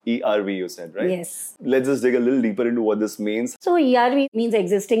ERV, you said, right? Yes. Let's just dig a little deeper into what this means. So ERV means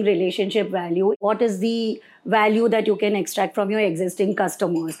existing relationship value. What is the value that you can extract from your existing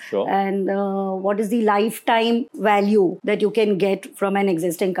customers? Sure. And what is the lifetime value that you can get from an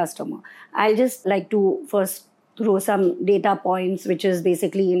existing customer? I'll just like to first through some data points, which is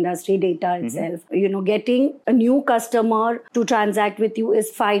basically industry data itself. Getting a new customer to transact with you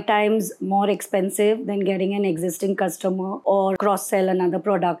is 5 times more expensive than getting an existing customer or cross-sell another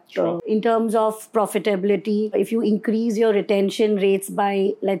product. Sure. In terms of profitability, if you increase your retention rates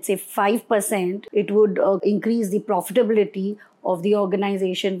by, let's say, 5%, it would increase the profitability of the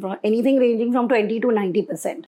organization from anything ranging from 20 to 90%.